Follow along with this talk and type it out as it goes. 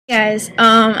Guys,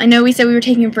 I know we said we were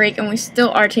taking a break, and we still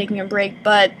are taking a break,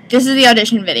 but this is the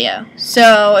audition video.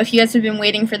 So if you guys have been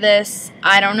waiting for this,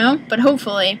 I don't know, but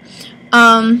hopefully.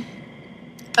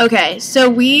 Okay, so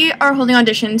we are holding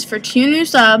auditions for 2 new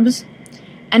subs,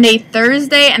 and a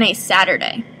Thursday and a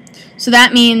Saturday. So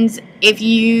that means if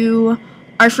you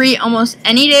are free almost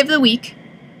any day of the week,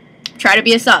 try to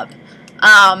be a sub.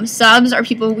 Subs are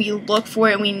people we look for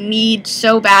and we need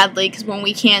so badly, because when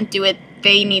we can't do it,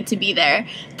 they need to be there.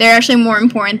 They're actually more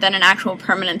important than an actual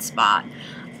permanent spot.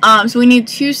 So we need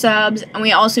 2 subs, and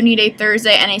we also need a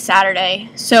Thursday and a Saturday.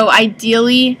 So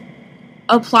ideally,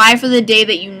 apply for the day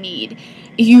that you need.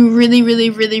 If you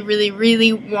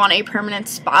really want a permanent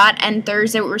spot and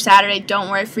Thursday or Saturday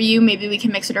don't work for you, maybe we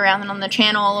can mix it around on the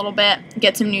channel a little bit,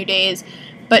 get some new days,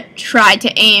 but try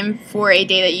to aim for a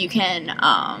day that you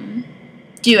can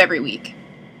do every week.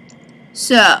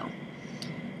 So,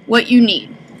 what you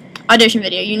need. Audition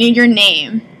video. You need your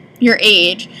name, your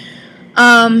age,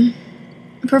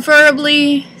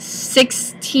 preferably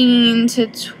 16 to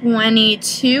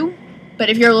 22, but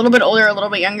if you're a little bit older or a little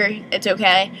bit younger, it's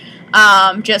okay.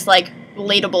 Just like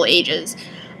relatable ages.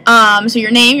 So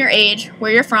your name, your age,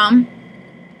 where you're from,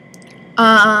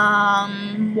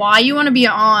 why you want to be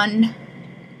on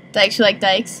Dykes You Like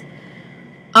Dykes,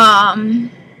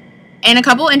 and a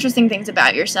couple interesting things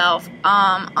about yourself.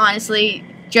 Honestly,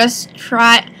 just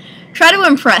try to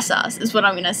impress us, is what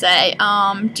I'm going to say.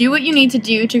 Do what you need to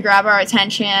do to grab our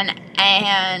attention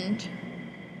and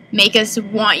make us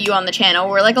want you on the channel.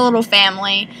 We're like a little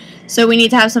family, so we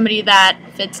need to have somebody that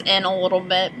fits in a little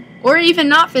bit, or even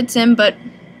not fits in, but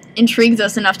intrigues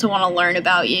us enough to want to learn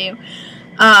about you.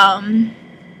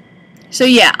 So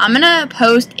yeah, I'm going to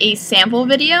post a sample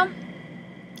video,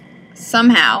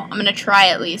 somehow, I'm going to try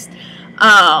at least,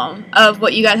 of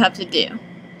what you guys have to do.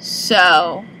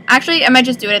 So, actually, I might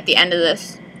just do it at the end of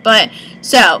this. But,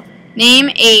 so, name,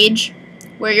 age,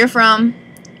 where you're from,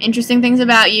 interesting things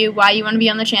about you, why you want to be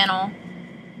on the channel,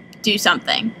 do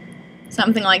something.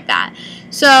 Something like that.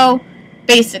 So,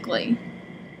 basically,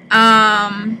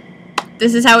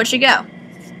 this is how it should go.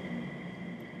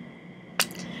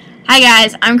 Hi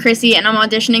guys, I'm Chrissy, and I'm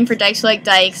auditioning for Dykes You Like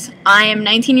Dykes. I am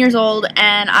 19 years old,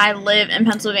 and I live in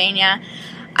Pennsylvania.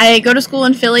 I go to school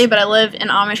in Philly, but I live in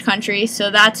Amish country,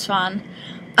 so that's fun.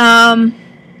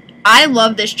 I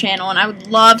love this channel, and I would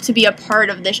love to be a part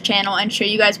of this channel and show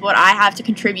you guys what I have to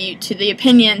contribute to the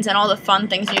opinions and all the fun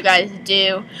things you guys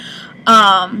do.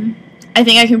 I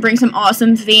think I can bring some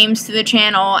awesome themes to the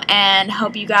channel and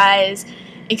help you guys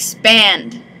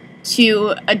expand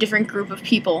to a different group of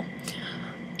people.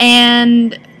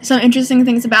 And some interesting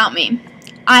things about me.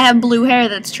 I have blue hair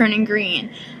that's turning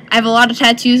green. I have a lot of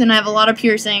tattoos and I have a lot of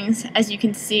piercings, as you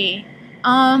can see.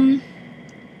 Don't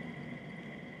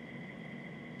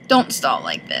stall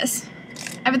like this.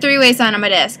 I have a 3-way sign on my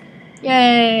desk.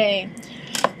 Yay!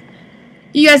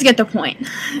 You guys get the point.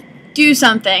 Do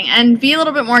something, and be a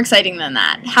little bit more exciting than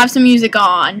that. Have some music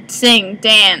on, sing,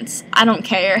 dance, I don't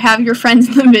care. Have your friends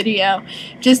in the video.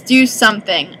 Just do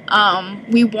something.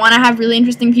 We want to have really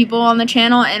interesting people on the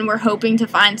channel, and we're hoping to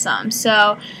find some.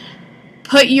 So,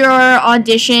 put your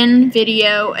audition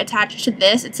video attached to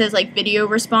this. It says like video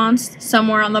response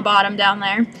somewhere on the bottom down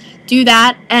there. Do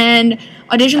that, and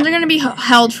auditions are going to be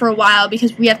held for a while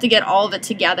because we have to get all of it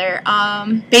together.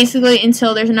 Basically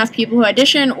until there's enough people who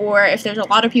audition, or if there's a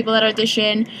lot of people that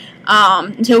audition,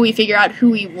 until we figure out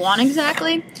who we want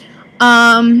exactly.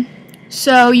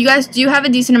 So you guys do have a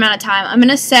decent amount of time. I'm going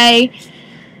to say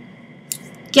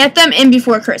get them in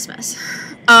before Christmas.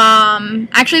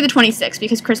 Actually the 26th,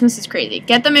 because Christmas is crazy.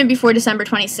 Get them in before December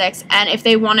 26th, and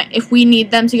if we need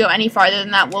them to go any farther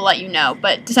than that, we'll let you know.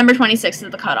 But December 26th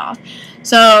is the cutoff.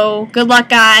 So, good luck,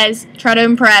 guys. Try to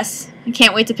impress. I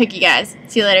can't wait to pick you guys.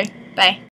 See you later. Bye.